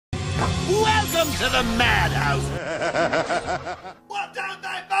Welcome to the madhouse. What don't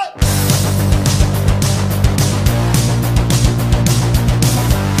they vote?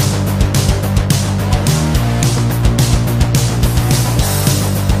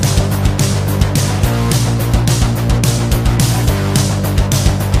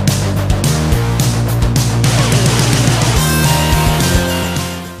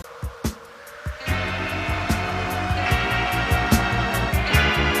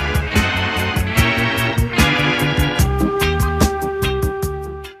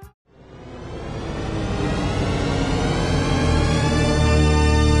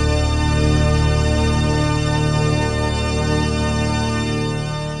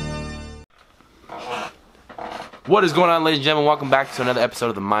 What is going on, ladies and gentlemen? Welcome back to another episode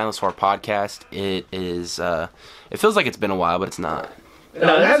of the Mindless Horror Podcast. It feels like it's been a while, but it's not.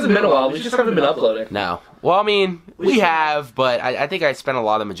 No, it hasn't been a while. We just haven't been uploading. No. Well, I mean, we have, but I think I spent a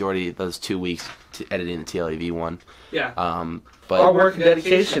lot of the majority of those 2 weeks editing the TLAV one. Yeah. But our work and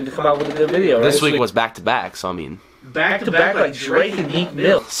dedication to come out with a good video. Right? This week was back-to-back, so I mean... Back-to-back like Drake and Meek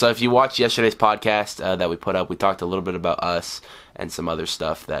Mill. So if you watched yesterday's podcast that we put up, we talked a little bit about us and some other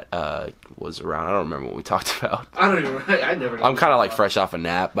stuff that was around. I don't remember what we talked about. I don't even... I never know. I'm kind of like fresh off a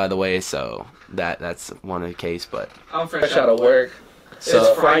nap, by the way, so that's one of the case, but... I'm fresh out of work. So,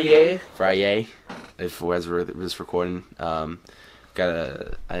 it's Friday, if as we're this recording. I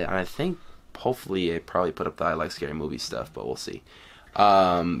think, hopefully, I probably put up the I Like Scary Movie stuff, but we'll see.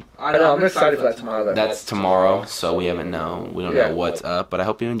 I know, I'm excited for that tomorrow. That's tomorrow, so we don't know what's up, but I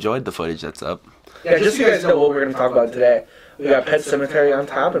hope you enjoyed the footage that's up. Yeah, just so you guys know what we're going to talk about today. We got Pet Semetary on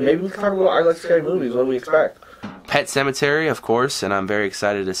top, and maybe we can talk about I Like Scary Movies. What do we expect? Pet Semetary, of course, and I'm very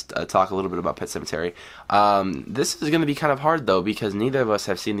excited to talk a little bit about Pet Semetary. This is going to be kind of hard, though, because neither of us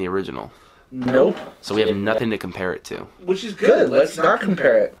have seen the original. Nope. So we have nothing to compare it to. Which is good. Let's not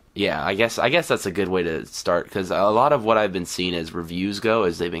compare it. Yeah, I guess that's a good way to start, because a lot of what I've been seeing as reviews go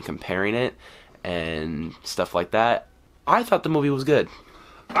is they've been comparing it and stuff like that. I thought the movie was good.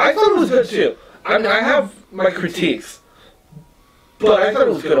 I thought it was good, too. I mean, I have my critiques. But I thought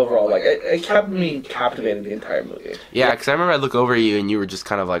it was good overall. Like, it kept me captivated the entire movie. Yeah, because I remember I look over at you and you were just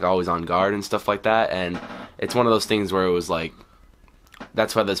kind of like always on guard and stuff like that. And it's one of those things where it was like,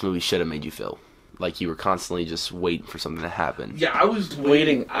 that's why this movie should have made you feel. Like you were constantly just waiting for something to happen. Yeah, I was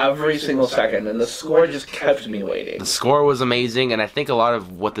waiting every single second, and the score just kept me waiting. The score was amazing, and I think a lot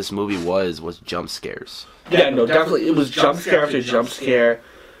of what this movie was jump scares. Yeah, no, definitely. It was jump scare after jump scare.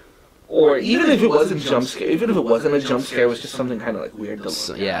 Or even if it wasn't jump scare, even if it wasn't a jump scare, it was just something kind of like weird to look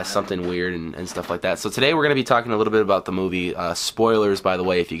at. Yeah, something weird and stuff like that. So today we're going to be talking a little bit about the movie. Spoilers, by the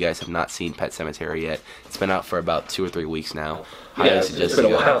way, if you guys have not seen Pet Semetary yet. It's been out for about 2 or 3 weeks now. Highly suggest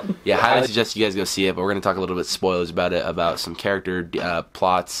you guys go see it. But we're going to talk a little bit spoilers about it, about some character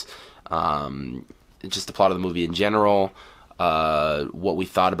plots, just the plot of the movie in general, what we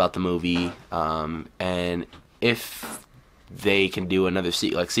thought about the movie, and if they can do another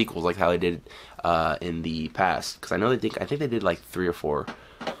sequels like how they did in the past, because I think they did like 3 or 4.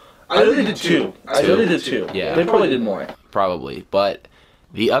 I know they did 2. I know they did 2. Yeah, they probably did more. Probably, but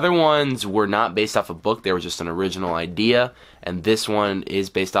the other ones were not based off a book. They were just an original idea, and this one is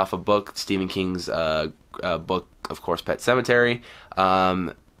based off a book, Stephen King's book, of course, Pet Semetary.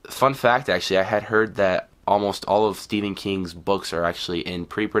 Fun fact, actually, I had heard that almost all of Stephen King's books are actually in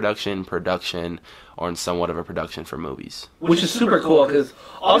pre-production, production, or in somewhat of a production for movies. Which is super cool, because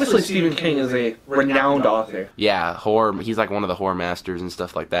obviously Stephen King is a renowned author. Yeah, horror. He's like one of the horror masters and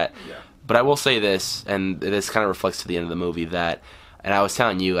stuff like that. Yeah. But I will say this, and this kind of reflects to the end of the movie, that, and I was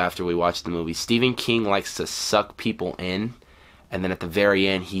telling you after we watched the movie, Stephen King likes to suck people in, and then at the very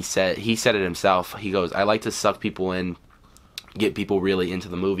end, he said it himself. He goes, I like to suck people in, get people really into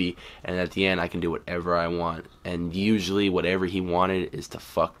the movie, and at the end I can do whatever I want. And usually whatever he wanted is to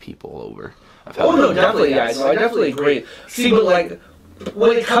fuck people over. Oh no, definitely, yeah, no, I definitely agree. See, but like,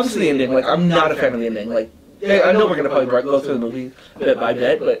 when it comes to the ending, like, I'm not a fan of the ending. Like, I know we're going to probably go through the movie bit by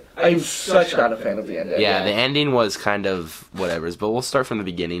bit, but I'm such not a fan of the ending. Yeah, the ending was kind of whatever, but we'll start from the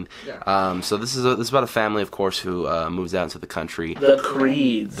beginning. Yeah. So this is about a family, of course, who moves out into the country. The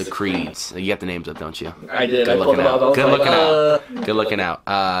Creeds. The Creeds. You got the names up, don't you? I did. Good looking out. Good looking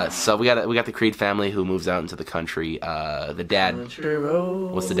out. So we got the Creed family who moves out into the country. The dad.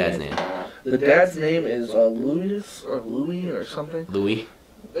 What's the dad's name? The dad's name is Louis or something. Louis.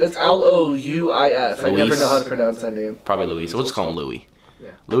 It's Louis. I never know how to pronounce that name. Probably Louis. So we'll just call him Louis. Yeah.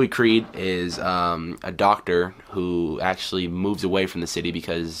 Louis Creed is a doctor who actually moves away from the city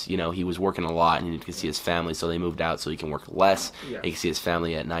because, you know, he was working a lot and he could see his family, so they moved out so he can work less. Yeah. He can see his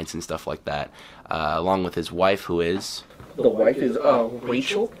family at nights and stuff like that. Along with his wife, who is... the wife is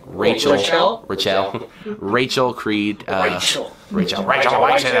Rachel. Rachel Creed. Rachel.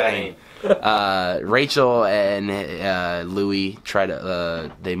 Why say that name? Rachel and Louis try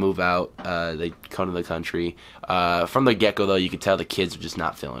to. They move out. They come to the country. From the get-go, though, you could tell the kids are just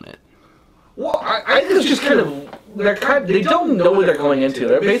not feeling it. Well, I think it's just they don't know what they're going into.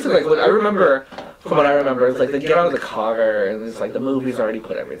 They're basically like, I remember, from what I remember, it's like they get out of the car and it's like the movie's already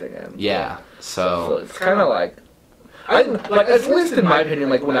put everything in. Yeah. So it's kind of like, at least in my opinion,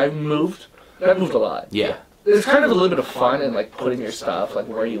 like when I've moved a lot. Yeah. There's kind of a little bit of fun in like putting your stuff like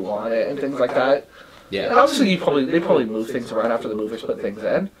where you want it and things like that. Yeah. And obviously they probably move things around after the movers put things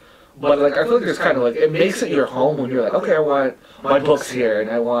in. But like I feel like there's kind of like it makes it your home when you're like, okay, I want my books here and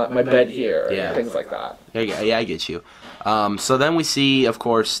I want my bed here and things like that. Yeah, I get you. So then we see, of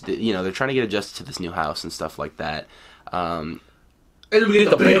course, they're trying to get adjusted to this new house and stuff like that. And we get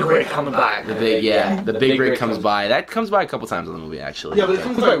the big rig coming by. The big rig comes by. That comes by a couple times in the movie, actually. Yeah, but it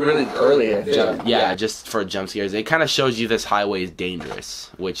comes by really early. Yeah, just for jump scares. It kind of shows you this highway is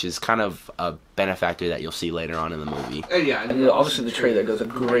dangerous, which is kind of a benefactor that you'll see later on in the movie. And obviously the trailer does a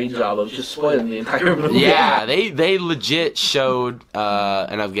great job of just spoiling the entire movie. Yeah, they legit showed,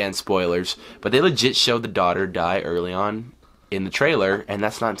 and again, spoilers, but they legit showed the daughter die early on in the trailer, and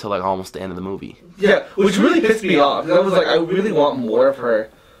that's not until like almost the end of the movie. Yeah, which really pissed me off. I was like, I really want more of her.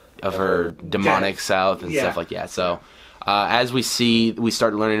 Of her demonic south and stuff like that. So, as we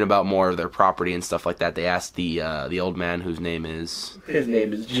start learning about more of their property and stuff like that. They asked the old man whose name is... His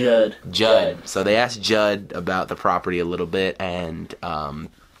name is Judd. Judd. So they asked Judd about the property a little bit, and...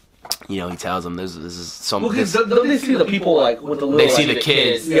 he tells them this is some. Well, don't they see the people like with the little? They see the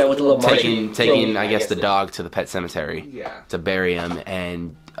kids. Yeah, with the little taking I guess the dog to the pet cemetery. Yeah. To bury him,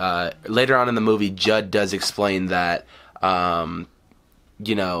 and later on in the movie, Judd does explain that,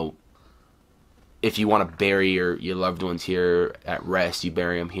 if you want to bury your loved ones here at rest, you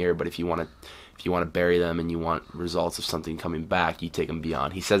bury them here. But if you want to bury them and you want results of something coming back, you take them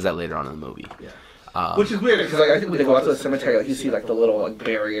beyond. He says that later on in the movie. Yeah. Which is weird because I think when they go out to the cemetery, you see the little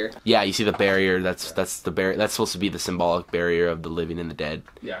barrier. Yeah, you see the barrier. That's the barrier. That's supposed to be the symbolic barrier of the living and the dead.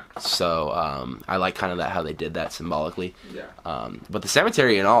 Yeah. So I like kind of that how they did that symbolically. Yeah. But the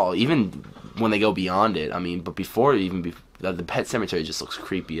cemetery and all, even when they go beyond it, but before the pet cemetery just looks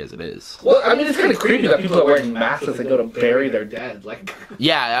creepy as it is. Well, it's kind of creepy that people are wearing masks as they go to bury their dead.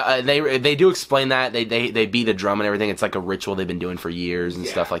 Yeah, they do explain that they beat the drum and everything. It's like a ritual they've been doing for years and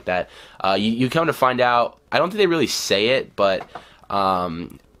stuff like that. You come to find out, I don't think they really say it, but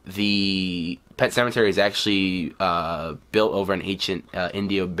the Pet Semetary is actually built over an ancient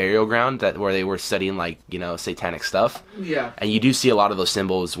India burial ground where they were studying satanic stuff. Yeah. And you do see a lot of those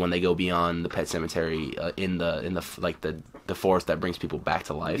symbols when they go beyond the Pet Semetary in the forest that brings people back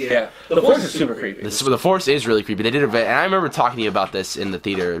to life. Yeah. The forest is super creepy. The forest is really creepy. They did and I remember talking to you about this in the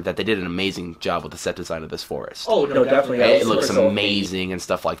theater, that they did an amazing job with the set design of this forest. Oh, no, definitely. It looks amazing and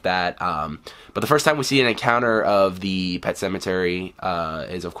stuff like that. But the first time we see an encounter of the Pet Semetary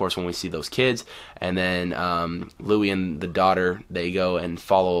is, of course, when we see those kids. And then Louis and the daughter, they go and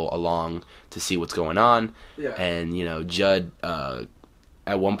follow along to see what's going on. Yeah. And, Judd,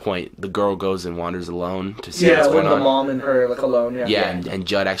 at one point, the girl goes and wanders alone to see what's going on. Yeah, the mom and her, alone. Yeah. Yeah, and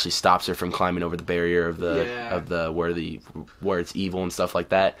Judd actually stops her from climbing over the barrier of where it's evil and stuff like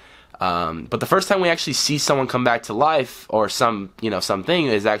that. But the first time we actually see someone come back to life, or something,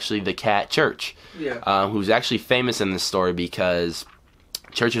 is actually the cat Church. Yeah. Who's actually famous in this story because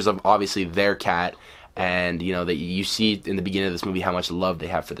Church is obviously their cat, and you see in the beginning of this movie how much love they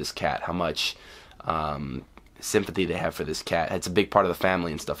have for this cat, how much sympathy they have for this cat. It's a big part of the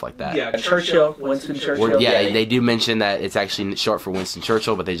family and stuff like that. Yeah, Churchill, Winston Churchill. They do mention that it's actually short for Winston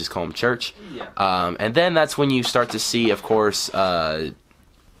Churchill, but they just call him Church. Yeah. And then that's when you start to see, of course, the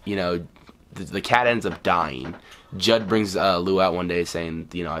cat ends up dying. Judd brings Lou out one day saying,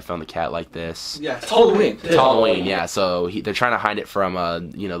 I found the cat like this. Yeah, it's Halloween. Yeah. So they're trying to hide it from,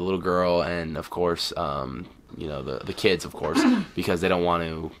 the little girl and, of course, the kids, of course, because they don't want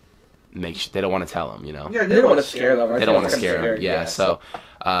to they don't want to tell them, Yeah, they don't want to scare them. They don't want to scare them. Yeah. So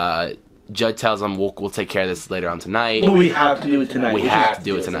Judd tells them, we'll take care of this later on tonight. But we have to do it tonight. We have to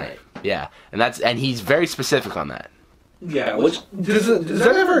do it tonight. Yeah. And he's very specific on that. Yeah. Which is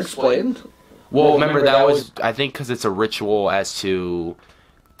that ever explained? Well, remember that was, I think, because it's a ritual as to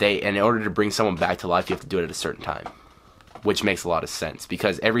in order to bring someone back to life, you have to do it at a certain time, which makes a lot of sense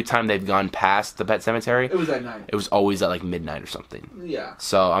because every time they've gone past the Pet Semetary, it was at night. It was always at midnight or something. Yeah.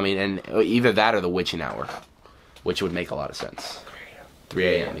 So and either that or the witching hour, which would make a lot of sense. 3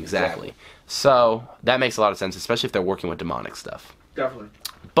 a.m. Exactly. So that makes a lot of sense, especially if they're working with demonic stuff. Definitely.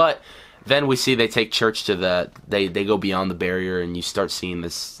 But Then we see they take church to they go beyond the barrier, and you start seeing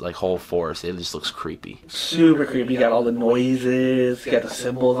this like whole forest. It just looks creepy. Super creepy. You got all the noises. You got the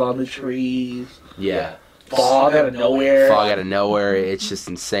symbols on the trees. Yeah. Fog out of nowhere. Fog out of nowhere. It's just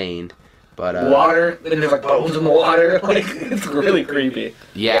insane. But water, and there's like bones in the water. Like, it's really creepy.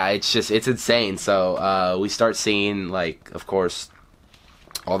 Yeah, it's insane. So we start seeing, like, of course,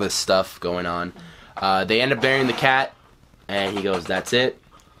 all this stuff going on. They end up burying the cat, and he goes, "That's it."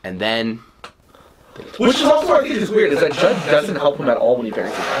 And then, which is also, I think, is weird, is that Judd doesn't help him at all when he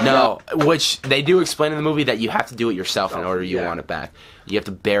buries the cat. No, which they do explain in the movie that you have to do it yourself in order you want it back. You have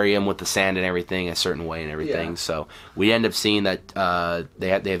to bury him with the sand and everything a certain way and everything. Yeah. So we end up seeing that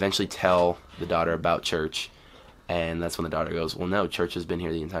they eventually tell the daughter about church, and that's when the daughter goes, "Well, no, church has been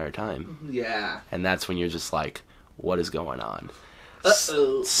here the entire time." Yeah. And that's when you're just like, "What is going on?"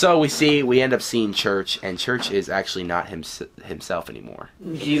 Uh-oh. So we end up seeing Church, and Church is actually not himself anymore.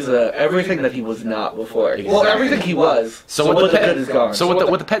 He's everything that he was not before. Exactly. Well, everything he was. So what the good is gone. So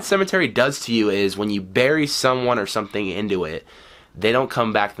what the Pet Semetary does to you is when you bury someone or something into it, they don't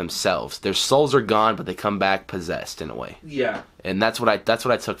come back themselves. Their souls are gone, but they come back possessed in a way. Yeah. And that's what I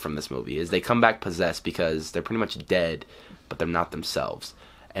took from this movie is they come back possessed because they're pretty much dead, but they're not themselves.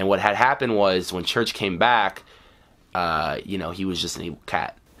 And what had happened was when Church came back, he was just an evil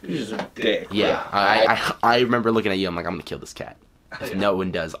cat. He was just a dick. Yeah. I remember looking at you, I'm like, I'm going to kill this cat. If no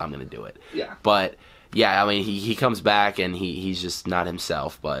one does, I'm going to do it. Yeah. But, yeah, I mean, he comes back and he's just not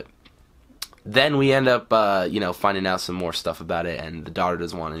himself. But then we end up, finding out some more stuff about it, and the daughter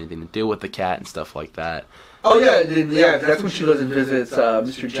doesn't want anything to do with the cat and stuff like that. Oh, yeah, that's when she goes and visits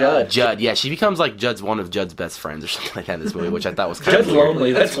Mr. Judd. Judd, yeah, she becomes like one of Judd's best friends or something like that in this movie, which I thought was kind of weird. Judd's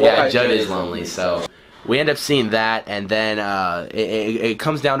lonely, that's why. Yeah, Judd is lonely, so we end up seeing that, and then it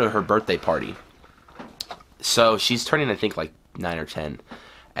comes down to her birthday party. So she's turning, I think, like 9 or 10,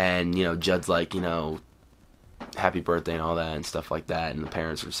 and, Judd's like, happy birthday and all that and stuff like that, and the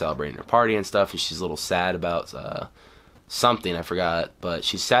parents are celebrating her party and stuff, and she's a little sad about something, I forgot, but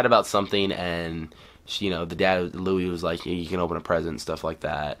she's sad about something, and she, the dad, Louis, was like, you can open a present and stuff like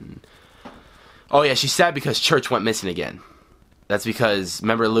that, and oh yeah, she's sad because Church went missing again. That's because,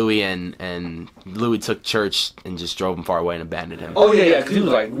 remember, Louis and Louis took Church and just drove him far away and abandoned him. Oh yeah, because he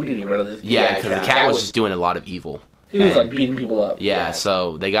was like, we need to get rid of this. Yeah, because the cat was just doing a lot of evil. He was like beating people up. Yeah,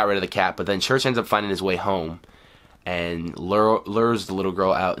 so they got rid of the cat, but then Church ends up finding his way home and lures the little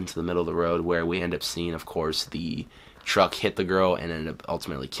girl out into the middle of the road, where we end up seeing, of course, the truck hit the girl and end up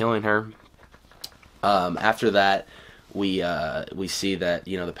ultimately killing her. After that, we see that,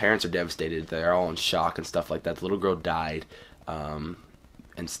 the parents are devastated. They're all in shock and stuff like that. The little girl died, and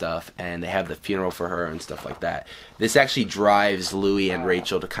stuff, and they have the funeral for her and stuff like that. This actually drives Louis and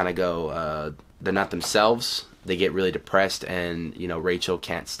Rachel to kind of go, they're not themselves. They get really depressed, and, Rachel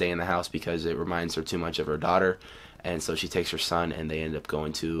can't stay in the house because it reminds her too much of her daughter. And so she takes her son, and they end up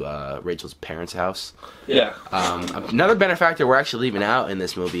going to Rachel's parents' house. Yeah. Another benefactor we're actually leaving out in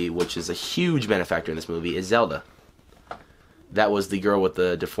this movie, which is a huge benefactor in this movie, is Zelda. That was the girl with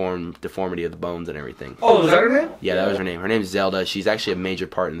the deformity of the bones and everything. Oh, was that her name? Yeah, that was her name. Her name's Zelda. She's actually a major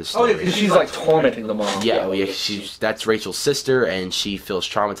part in the story. Oh, yeah, because she's like tormenting the mom. Yeah, that's Rachel's sister, and she feels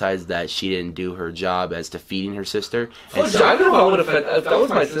traumatized that she didn't do her job as to feeding her sister. And so, I don't know if I would have. If that was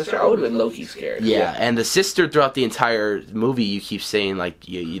my sister, I would have been low-key scared. Yeah, and the sister throughout the entire movie, you keep saying like,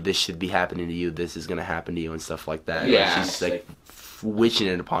 "This should be happening to you. This is gonna happen to you," and stuff like that. Yeah, and she's like wishing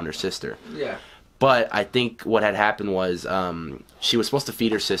it upon her sister. Yeah. But I think what had happened was she was supposed to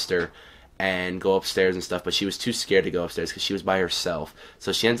feed her sister and go upstairs and stuff, but she was too scared to go upstairs because she was by herself.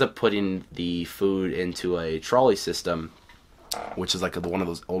 So she ends up putting the food into a trolley system, which is like one of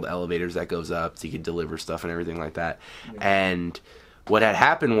those old elevators that goes up so you can deliver stuff and everything like that. Yeah. And what had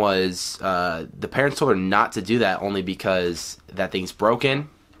happened was the parents told her not to do that only because that thing's broken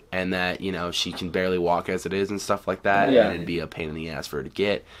and that, she can barely walk as it is and stuff like that. Yeah. And it'd be a pain in the ass for her to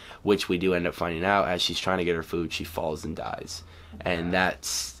get. Which we do end up finding out as she's trying to get her food, she falls and dies, and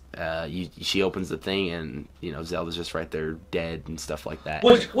that's she opens the thing and Zelda's just right there dead and stuff like that.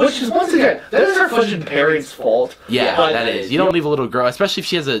 Which is once again that is her fucking parents' fault. Yeah, that is. You don't leave a little girl, especially if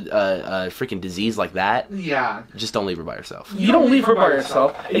she has a freaking disease like that. Yeah. Just don't leave her by herself. You don't leave her by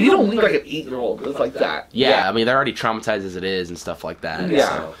herself, and you don't leave like an 8-year-old just like that. Yeah, I mean they're already traumatized as it is and stuff like that.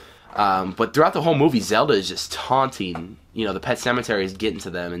 Yeah. So. But throughout the whole movie, Zelda is just taunting. The Pet Semetary is getting to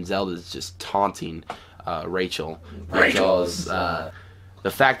them, and Zelda is just taunting Rachel. Rachel's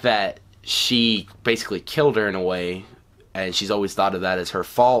the fact that she basically killed her in a way, and she's always thought of that as her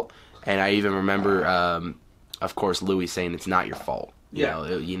fault. And I even remember, of course, Louis saying it's not your fault. Yeah.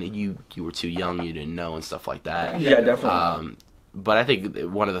 You were too young, you didn't know, and stuff like that. Yeah, definitely. But I think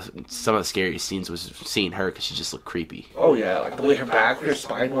some of the scariest scenes was seeing her because she just looked creepy. Oh yeah, like the way her back, her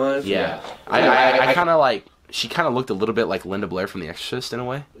spine was. Yeah. I kind of like. She kind of looked a little bit like Linda Blair from The Exorcist in a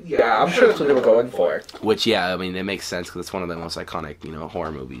way. Yeah, I'm sure that's what they were going for. Which, yeah, I mean, it makes sense because it's one of the most iconic,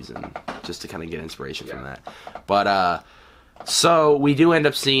 horror movies, and just to kind of get inspiration from that. But, so we do end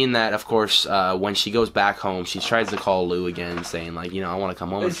up seeing that, of course, when she goes back home, she tries to call Lou again, saying, like, I want to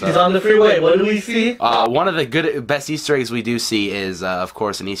come home and stuff. She's on the freeway. What do we see? One of the best Easter eggs we do see is, of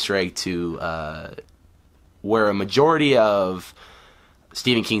course, an Easter egg to where a majority of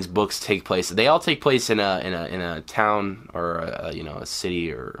Stephen King's books take place. They all take place in a town or a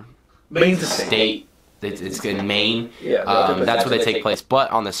city or Maine to state. It's in Maine. Yeah, that's where they take place. But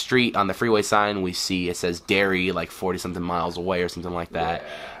on the street, on the freeway sign, we see it says Derry, like 40-something miles away or something like that. Yeah.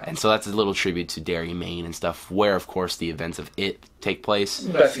 And so that's a little tribute to Derry, Maine and stuff, where, of course, the events of It take place.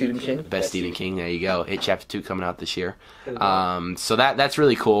 Best Stephen King. Best Stephen King. There you go. It Chapter 2 coming out this year. So that's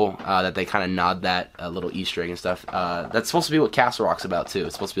really cool that they kind of nod that little Easter egg and stuff. That's supposed to be what Castle Rock's about, too.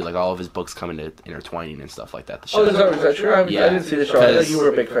 It's supposed to be like all of his books coming to intertwining and stuff like that. The show. Is that true? I didn't see the show. I know you were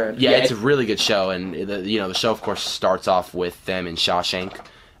a big fan. Yeah, it's a really good show. And, the show, of course, starts off with them in Shawshank.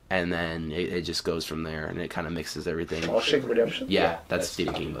 And then it just goes from there, and it kind of mixes everything. Shawshank Redemption? Yeah, that's a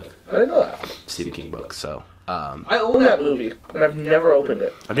Stephen King book. I didn't know that. Stephen King book, so... I own that movie, but I've never opened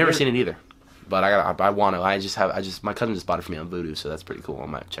it. I've never seen it either, but I want to. My cousin just bought it for me on Vudu, so that's pretty cool. I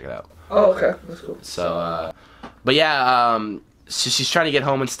might check it out. Oh, okay, that's cool. So, but yeah, so she's trying to get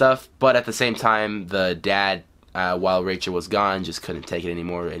home and stuff, but at the same time, the dad, while Rachel was gone, just couldn't take it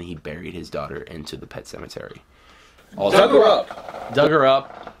anymore, and he buried his daughter into the Pet Semetary. Dug her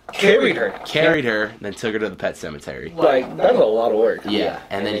up. Carried her, then took her to the Pet Cemetery. Like, that's a lot of work. Yeah,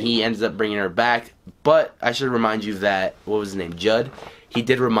 and then he ends up bringing her back. But I should remind you that, what was his name, Judd? He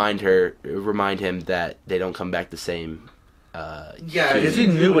did remind him that they don't come back the same. Yeah, because he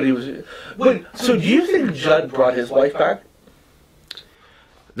knew what he was. Wait, so do you think Judd brought his wife back?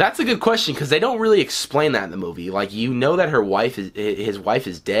 That's a good question, because they don't really explain that in the movie. Like, that his wife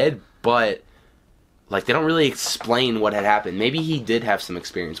is dead, but... Like, they don't really explain what had happened. Maybe he did have some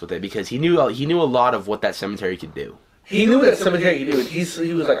experience with it because he knew a lot of what that cemetery could do. He knew what that cemetery could do.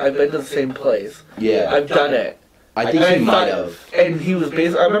 He was like, I've been to the same place. Yeah. I've done it. I think he might have. And he was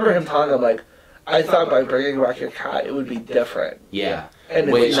basically, I remember him telling him, like, I thought by bringing back your cat, it would be different. Yeah.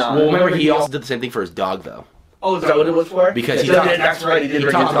 And well, remember, he also did the same thing for his dog, though. Oh, is that what it was for? Because he talked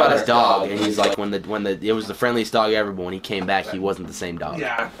about his dog, and he's like, when it was the friendliest dog ever, but when he came back, he wasn't the same dog.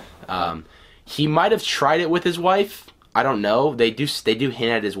 Yeah. He might have tried it with his wife. I don't know. They do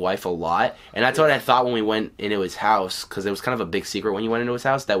hint at his wife a lot, and that's what I thought when we went into his house, because it was kind of a big secret when you went into his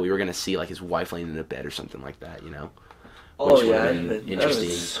house that we were gonna see like his wife laying in a bed or something like that, Oh yeah, interesting. That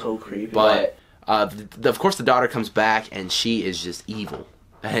was so creepy. But of course the daughter comes back and she is just evil.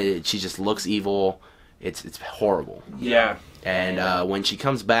 She just looks evil. It's horrible. Yeah. And when she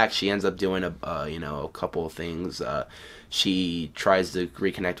comes back, she ends up doing a couple of things. She tries to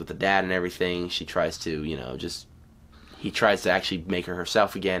reconnect with the dad and everything. She tries to, he tries to actually make her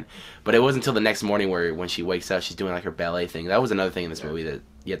herself again. But it wasn't until the next morning when she wakes up, she's doing like her ballet thing. That was another thing in this movie that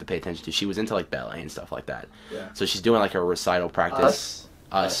you have to pay attention to. She was into like ballet and stuff like that. Yeah. So she's doing like her recital practice.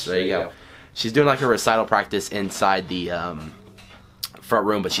 Us. There you go. She's doing like her recital practice inside the front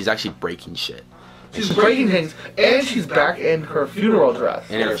room, but she's actually breaking shit. She's breaking things, and she's back in her funeral dress.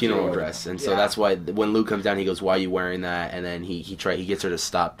 And so that's why when Luke comes down, he goes, "Why are you wearing that?" And then he gets her to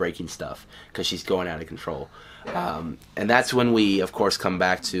stop breaking stuff because she's going out of control. Yeah. And that's when we, of course, come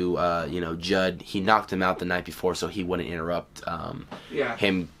back to Judd. He knocked him out the night before so he wouldn't interrupt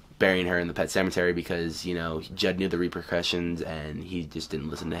him burying her in the Pet Semetary because Judd knew the repercussions and he just didn't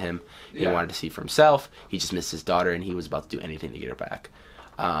listen to him. He wanted to see for himself. He just missed his daughter and he was about to do anything to get her back.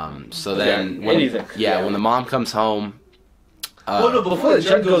 So then, when the mom comes home... before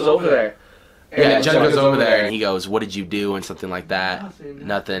Judd goes over there. Judd goes over there and he goes, "What did you do?" and something like that.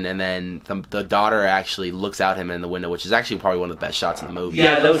 Nothing. And then the daughter actually looks out him in the window, which is actually probably one of the best shots in the movie.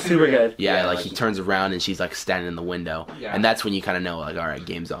 Yeah, that was super good. Yeah, like he turns around and she's like standing in the window. Yeah. And that's when you kind of know, like, all right,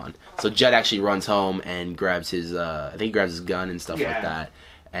 game's on. So Judd actually runs home and grabs his, I think he grabs his gun and stuff like that.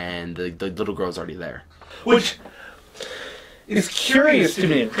 And the little girl's already there. Which... It's curious to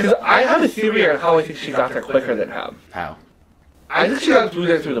me, because I have a theory on how I think she got there quicker than him. How? I think she got through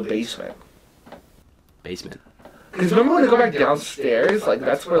there through the basement. Basement? Because remember when they go back downstairs, like,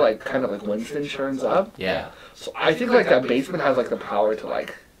 that's where, like, kind of, like, Winston turns up? Yeah. So I think, like, that basement has, like, the power to,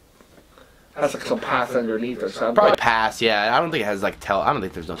 like, has like some path underneath or something. Probably path, yeah. I don't think it has like I don't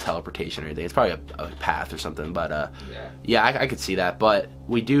think there's no teleportation or anything. It's probably a path or something. But yeah, I could see that. But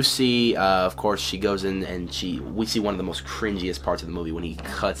we do see, of course, she goes in and we see one of the most cringiest parts of the movie when he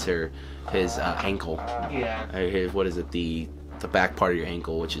cuts his ankle. Yeah. What is it? The back part of your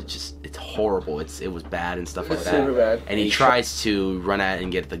ankle, which is just, it's horrible. It was bad and stuff like that. Super bad. And he tries to run at it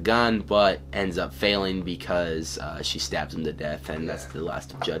and get the gun, but ends up failing because she stabs him to death, and that's the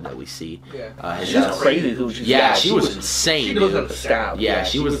last of Judd that we see. Yeah. She's crazy too. She was insane. She goes up the stab. Yeah,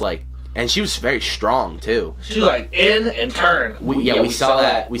 she was like, and she was very strong too. She was like in and turn. We saw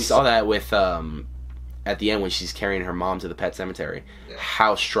that. We saw that with at the end when she's carrying her mom to the pet cemetery,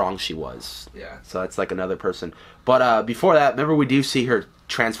 how strong she was. Yeah. So that's like another person. But before that, remember we do see her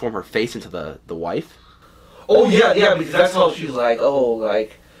transform her face into the wife? Oh yeah, because that's how she's like,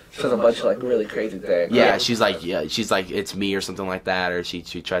 says a bunch of like really crazy things. Yeah, she's like, it's me or something like that, or she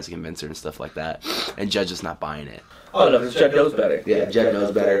tries to convince her and stuff like that. And Judd's just not buying it. Oh no, because Judd knows better. Yeah, Judd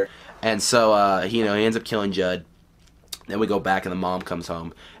knows better. And so he ends up killing Judd. Then we go back and the mom comes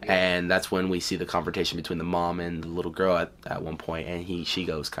home, and that's when we see the confrontation between the mom and the little girl at one point, and she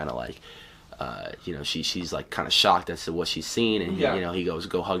goes kind of like, she's like kind of shocked as to what she's seen, and he goes,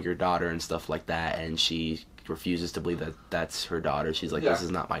 go hug your daughter and stuff like that, and she refuses to believe that that's her daughter. She's like, this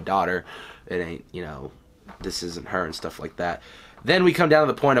is not my daughter. It ain't, this isn't her and stuff like that. Then we come down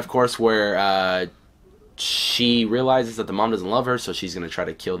to the point, of course, where she realizes that the mom doesn't love her, so she's gonna try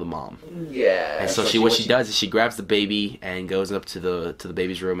to kill the mom. Yeah. And so what she does is she grabs the baby and goes up to the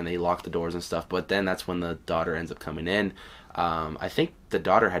baby's room, and they lock the doors and stuff. But then that's when the daughter ends up coming in. I think the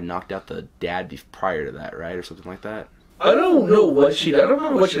daughter had knocked out the dad prior to that, right, or something like that. I don't know what she did. I don't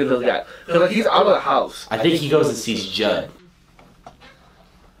remember what she did to the dad. Because he's out of the house. I think he goes and sees Judd.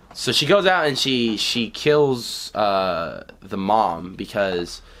 So she goes out and she kills the mom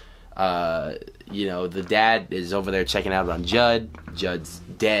because the dad is over there checking out on Judd. Judd's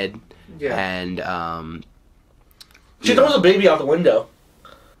dead. Yeah. And she throws a baby out the window.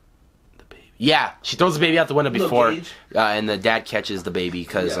 Yeah, she throws the baby out the window before, and the dad catches the baby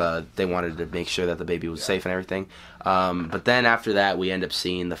because they wanted to make sure that the baby was safe and everything. But then after that, we end up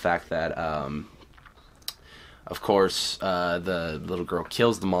seeing the fact that, of course, the little girl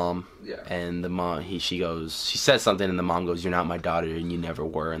kills the mom, and the mom she says something, and the mom goes, "You're not my daughter, and you never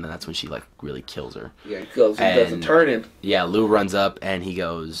were," and then that's when she like really kills her. Yeah, he goes and does a turn-in. Yeah, Lou runs up and he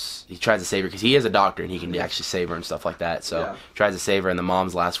tries to save her because he is a doctor and he can actually save her and stuff like that. So tries to save her, and the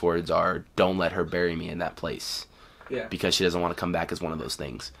mom's last words are, "Don't let her bury me in that place." Yeah. Because she doesn't want to come back as one of those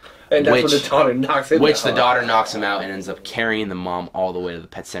things. And that's when the daughter knocks him out. Which the daughter knocks him out and ends up carrying the mom all the way to the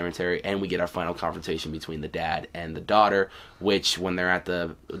pet cemetery, and we get our final confrontation between the dad and the daughter, which when they're at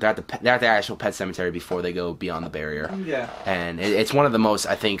the actual pet cemetery before they go beyond the barrier. Yeah. And it's one of the most,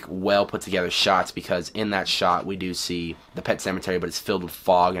 I think, well put together shots, because in that shot we do see the pet cemetery, but it's filled with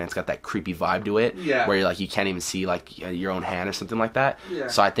fog and it's got that creepy vibe to it. Yeah. Where you can't even see like your own hand or something like that. Yeah.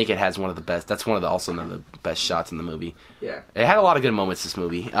 So I think it has one of the best. That's also one of the best shots in the movie. Yeah. It had a lot of good moments, this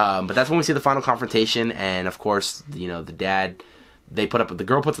movie. But that's when we see the final confrontation, and of course, the dad. The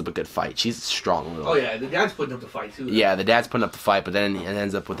girl puts up a good fight. She's strong. Oh yeah, the dad's putting up the fight too. Yeah, the dad's putting up the fight, but then it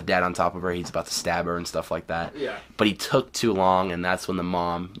ends up with the dad on top of her. He's about to stab her and stuff like that. Yeah. But he took too long, and that's when the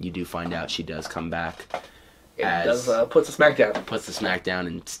mom, you do find out, she does come back. Puts the smack down. Puts the smack down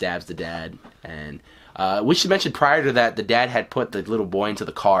and stabs the dad. And we should mention prior to that, the dad had put the little boy into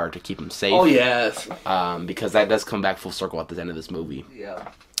the car to keep him safe. Oh yes. Because that does come back full circle at the end of this movie.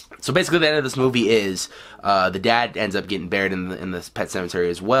 Yeah. So basically, the end of this movie is the dad ends up getting buried in the pet cemetery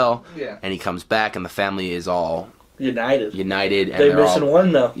as well. Yeah. And he comes back, and the family is all united. And they're missing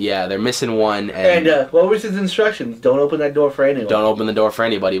one though. Yeah, they're missing one. And what was his instructions? Don't open that door for anyone. Don't open the door for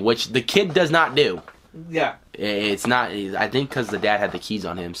anybody, which the kid does not do. Yeah. It's not. I think because the dad had the keys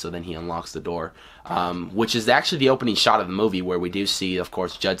on him, so then he unlocks the door. Which is actually the opening shot of the movie, where we do see, of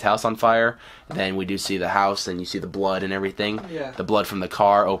course, Judd's house on fire. Then we do see the house, and you see the blood and everything. Yeah. The blood from the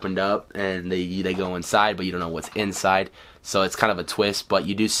car opened up, and they go inside, but you don't know what's inside. So it's kind of a twist. But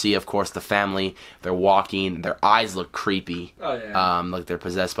you do see, of course, the family. They're walking. Their eyes look creepy. Oh yeah. Like they're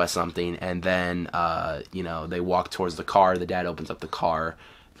possessed by something. And then they walk towards the car. The dad opens up the car.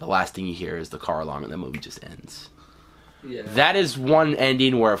 The last thing you hear is the car alarm, and the movie just ends. Yeah. That is one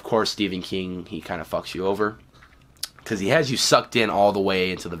ending where, of course, Stephen King, he kind of fucks you over. Because he has you sucked in all the way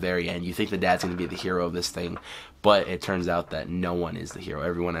until the very end. You think the dad's going to be the hero of this thing. But it turns out that no one is the hero.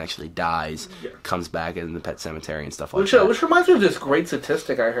 Everyone actually dies, comes back in the pet cemetery and stuff like that. Which reminds me of this great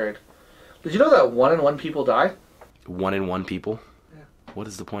statistic I heard. Did you know that 1 in 1 people die? 1 in 1 people? Yeah. What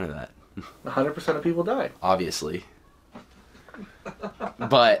is the point of that? 100% of people die. Obviously.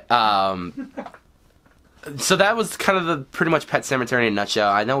 But so that was kind of the pretty much Pet Semetary in a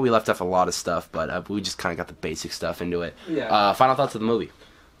nutshell. I know we left off a lot of stuff, but we just kind of got the basic stuff into it. Yeah. Final thoughts of the movie.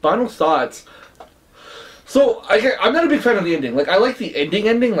 Final thoughts. So I'm not a big fan of the ending. Like I like the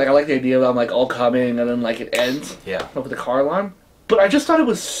ending. Like I like the idea of I'm like all coming and then like it ends. Yeah. With the car alarm. But I just thought it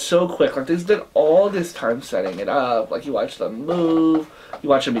was so quick. Like they did all this time setting it up. Like you watch them move. You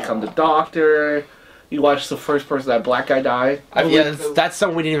watch them become the doctor. You watch the first person, that black guy, die. Yeah, that's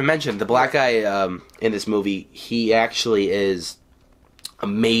something we didn't even mention. The black guy in this movie, he actually is a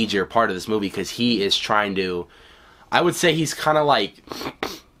major part of this movie because he is trying to... I would say he's kind of like...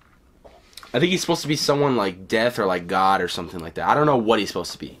 I think he's supposed to be someone like Death or like God or something like that. I don't know what he's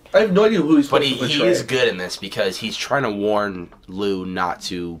supposed to be. I have no idea who he's supposed to be. But he is good in this because he's trying to warn Lou not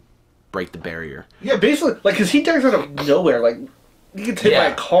to break the barrier. Yeah, basically, like, because he dies out of nowhere, like... He gets hit by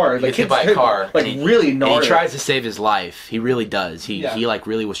a car. He gets hit by a car. Like, really gnarly. And he tries to save his life. He really does. He like,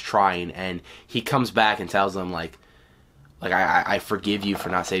 really was trying. And he comes back and tells them, like I forgive you for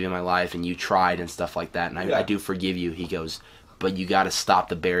not saving my life, and you tried and stuff like that. And I do forgive you. He goes, but you got to stop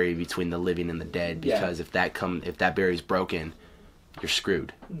the barrier between the living and the dead, because if that barrier's broken, you're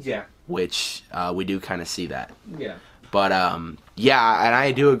screwed. Yeah. Which, we do kind of see that. Yeah. But, yeah, and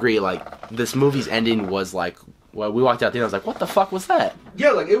I do agree, like, this movie's ending was, like... Well, we walked out there, I was like, what the fuck was that?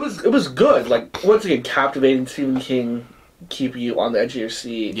 Yeah, like, it was good. Like, once again, captivating. Stephen King, keep you on the edge of your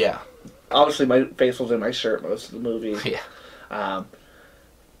seat. Yeah. Obviously, my face was in my shirt most of the movie. Yeah.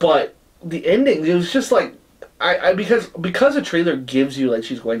 But the ending, it was just like, because the trailer gives you, like,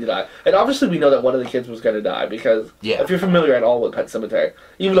 she's going to die. And obviously we know that one of the kids was going to die, because if you're familiar at all with Pet Semetary,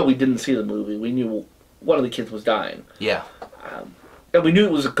 even though we didn't see the movie, we knew one of the kids was dying. Yeah. And we knew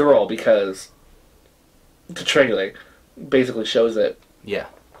it was a girl because... the trailer basically shows it. Yeah.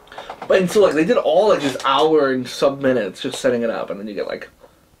 And so, like, they did all, like, this hour and some minutes just setting it up, and then you get, like,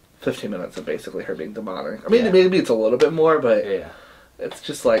 15 minutes of basically her being demonic. I mean, maybe it's a little bit more, but it's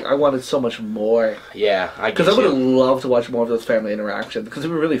just, like, I wanted so much more. Yeah, because I would have loved to watch more of those family interactions, because they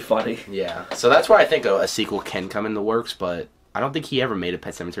were really funny. Yeah. So that's where I think a sequel can come in the works, but I don't think he ever made a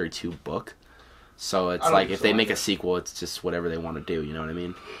Pet Semetary 2 book. So it's like, if they make a sequel, it's just whatever they want to do, you know what I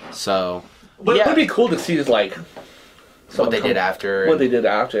mean? So... But it would be cool to see just, like... what they did after. What they did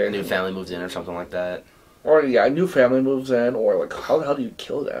after. A new family moves in or something like that. Or, a new family moves in, or, like, how the hell do you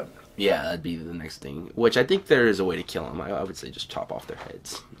kill them? Yeah, that'd be the next thing. Which I think there is a way to kill them. I would say just chop off their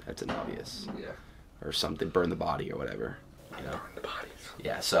heads. That's an obvious. Yeah. Or something. Burn the body or whatever. You know? Burn the bodies.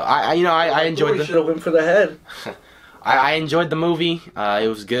 Yeah, so, I enjoyed the... should have went for the head. I enjoyed the movie. It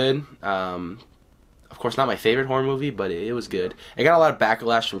was good. Of course, not my favorite horror movie, but it was good. It got a lot of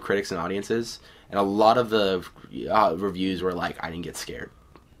backlash from critics and audiences, and a lot of the reviews were like, I didn't get scared.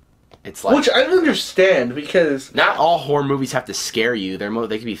 It's like... Which I don't understand, because... Not all horror movies have to scare you. They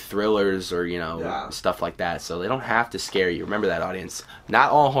could be thrillers or, stuff like that, so they don't have to scare you. Remember that, audience.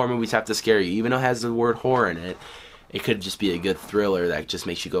 Not all horror movies have to scare you. Even though it has the word horror in it, it could just be a good thriller that just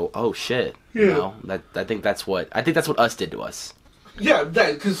makes you go, oh, shit. Yeah. You know? I think that's what Us did to us. Yeah,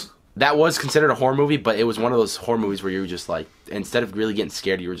 because... That was considered a horror movie, but it was one of those horror movies where you were just like, instead of really getting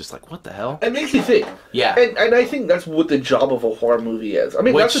scared, you were just like, what the hell? It makes you think. Yeah. And I think that's what the job of a horror movie is. I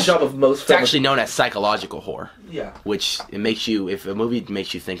mean, that's the job of most films. It's actually known as psychological horror. Yeah. Which, it makes you, if a movie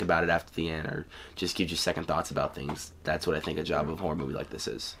makes you think about it after the end, or just gives you second thoughts about things, that's what I think a job of a horror movie like this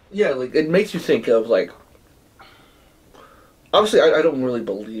is. Yeah, like, it makes you think of, like, obviously, I don't really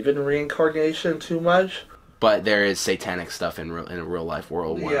believe in reincarnation too much. But there is satanic stuff in a real life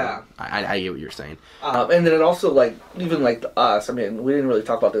world where I get what you're saying. And then it also, like, even like Us, I mean, we didn't really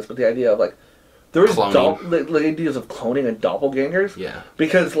talk about this, but the idea of, like, there is the ideas of cloning and doppelgangers. Yeah.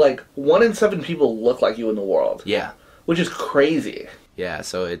 Because, like, 1 in 7 people look like you in the world. Yeah. Which is crazy. Yeah,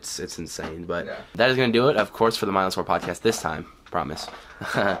 so it's insane. But that is going to do it, of course, for the Mindless Horror Podcast this time. Promise.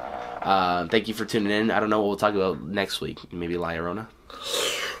 Thank you for tuning in. I don't know what we'll talk about next week. Maybe La Llorona?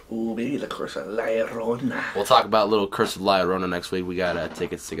 Ooh, maybe the Curse of La Llorona. We'll talk about Little Curse of La Llorona next week. We got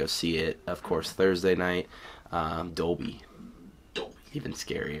tickets to go see it, of course, Thursday night. Dolby. Even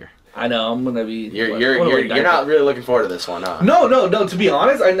scarier. I know, I'm gonna be... You're not really looking forward to this one, huh? No, to be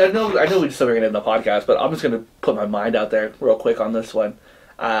honest, I know we just said we we're gonna end the podcast, but I'm just gonna put my mind out there real quick on this one.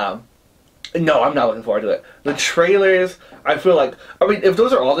 No, I'm not looking forward to it. The trailers, I feel like... I mean, if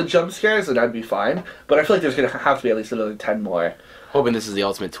those are all the jump scares, then I'd be fine. But I feel like there's gonna have to be at least another 10 more. Hoping this is the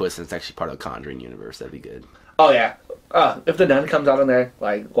ultimate twist and it's actually part of the Conjuring universe. That'd be good. Oh, yeah. If the nun comes out in there,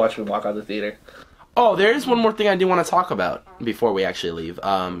 like, watch me walk out of the theater. Oh, there is one more thing I do want to talk about before we actually leave.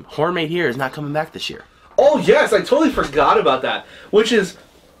 Horror Made Here is not coming back this year. Oh, yes. I totally forgot about that. Which is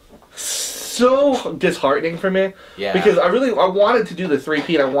so disheartening for me. Yeah. Because I wanted to do the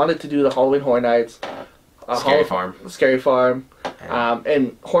 3P, and I wanted to do the Halloween Horror Nights. Scary Farm. Scary Farm.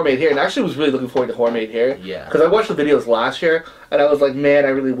 And Horror Made Here. And I actually was really looking forward to Horror Made Here. Yeah. Because I watched the videos last year, and I was like, man, I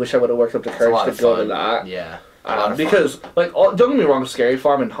really wish I would have worked up the courage to go to that. Yeah. Because, like, don't get me wrong, Scary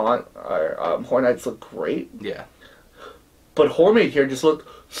Farm and Horror Nights look great. Yeah. But Horror Made Here just looked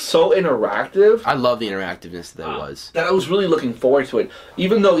so interactive. I love the interactiveness that it was. That I was really looking forward to it.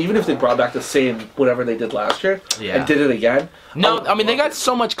 Even if they brought back the same whatever they did last year and did it again. No, I mean, they got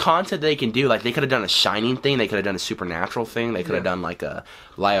so much content they can do. Like, they could have done a Shining thing. They could have done a Supernatural thing. They could have done, like, a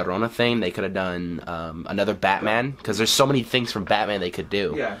La Llorona thing. They could have done another Batman. Because there's so many things from Batman they could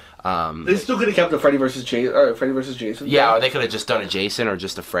do. Yeah. They still could have kept the Freddy versus Jason. Yeah, or they could have just done a Jason or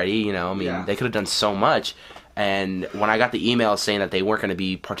just a Freddy, you know. I mean, they could have done so much. And when I got the email saying that they weren't going to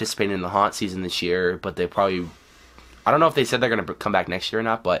be participating in the haunt season this year, but they probably... I don't know if they said they're going to come back next year or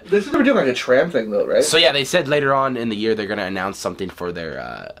not, but... They said they were doing like a tram thing, though, right? So, yeah, they said later on in the year they're going to announce something for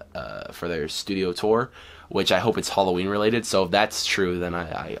their studio tour, which I hope it's Halloween-related. So if that's true, then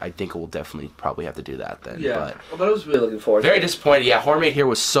I think we'll definitely probably have to do that then. Yeah, but I was really looking forward to it. Very disappointed. Yeah, Horror Made Here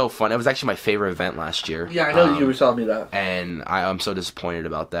was so fun. It was actually my favorite event last year. Yeah, I know you were telling me that. And I'm so disappointed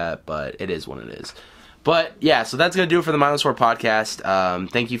about that, but it is what it is. But, yeah, so that's going to do it for the Mindless Horror Podcast.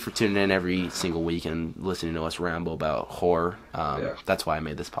 Thank you for tuning in every single week and listening to us ramble about horror. That's why I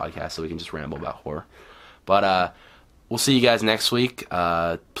made this podcast, so we can just ramble about horror. But we'll see you guys next week.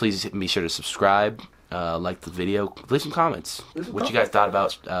 Please be sure to subscribe, like the video, leave some comments. What you guys thought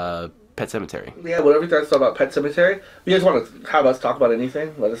about Pet Semetary. Yeah, whatever you guys thought about Pet Semetary. If you guys want to have us talk about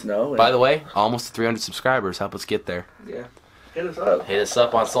anything, let us know. By the way, almost 300 subscribers. Help us get there. Yeah. Hit us up. Hit us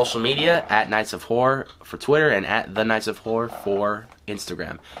up on social media at Nights of Horror for Twitter and at The Nights of Horror for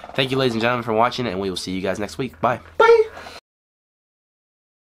Instagram. Thank you, ladies and gentlemen, for watching, and we will see you guys next week. Bye. Bye.